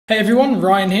Hey everyone,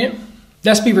 Ryan here.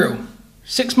 Let's be real.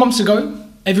 6 months ago,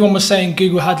 everyone was saying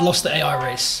Google had lost the AI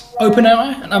race.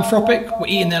 OpenAI and Anthropic were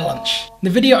eating their lunch.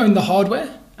 Nvidia owned the hardware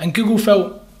and Google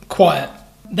felt quiet.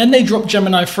 Then they dropped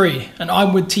Gemini 3 and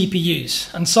Ironwood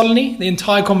TPUs, and suddenly the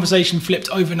entire conversation flipped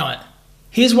overnight.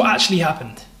 Here's what actually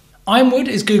happened. Ironwood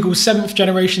is Google's 7th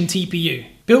generation TPU,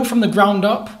 built from the ground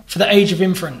up for the age of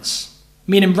inference,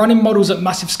 meaning running models at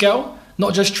massive scale,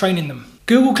 not just training them.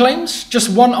 Google claims just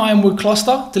one Ironwood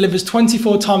cluster delivers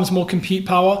 24 times more compute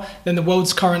power than the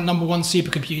world's current #1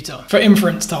 supercomputer for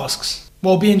inference tasks,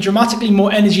 while being dramatically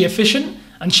more energy efficient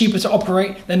and cheaper to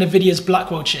operate than Nvidia's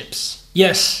Blackwell chips.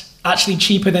 Yes, actually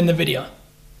cheaper than Nvidia.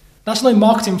 That's no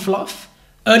marketing fluff.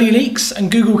 Early leaks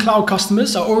and Google Cloud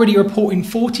customers are already reporting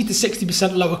 40 to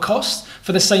 60% lower costs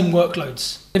for the same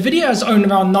workloads. Nvidia has owned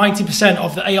around 90%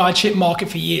 of the AI chip market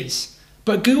for years.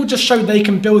 But Google just showed they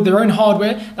can build their own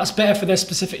hardware that's better for their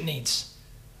specific needs.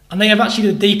 And they have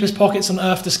actually the deepest pockets on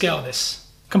earth to scale this.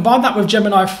 Combine that with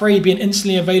Gemini 3 being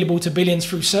instantly available to billions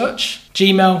through search,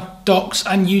 Gmail, Docs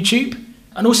and YouTube,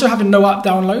 and also having no app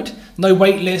download, no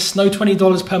wait list, no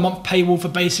 $20 per month paywall for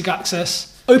basic access.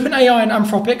 OpenAI and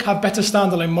Anthropic have better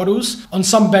standalone models on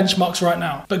some benchmarks right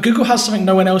now, but Google has something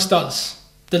no one else does.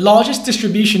 The largest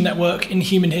distribution network in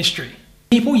human history.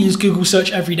 People use Google search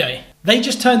every day. They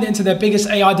just turned it into their biggest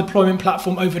AI deployment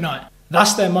platform overnight.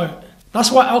 That's their moat.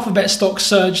 That's why Alphabet stocks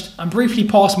surged and briefly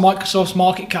passed Microsoft's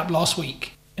market cap last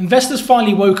week. Investors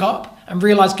finally woke up and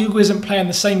realized Google isn't playing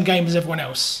the same game as everyone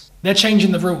else. They're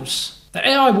changing the rules. The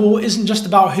AI war isn't just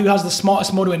about who has the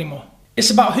smartest model anymore. It's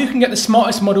about who can get the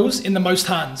smartest models in the most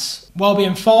hands, while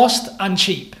being fast and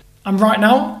cheap. And right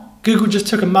now, Google just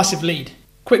took a massive lead.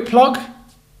 Quick plug.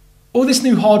 All this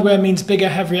new hardware means bigger,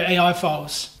 heavier AI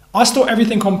files. I store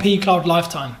everything on P-Cloud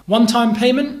Lifetime. One-time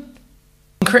payment,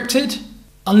 encrypted,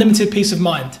 unlimited peace of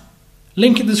mind.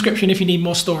 Link in the description if you need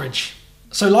more storage.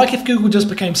 So like if Google just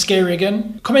became scary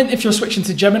again, comment if you're switching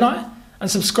to Gemini, and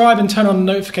subscribe and turn on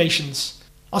notifications.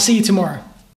 I'll see you tomorrow.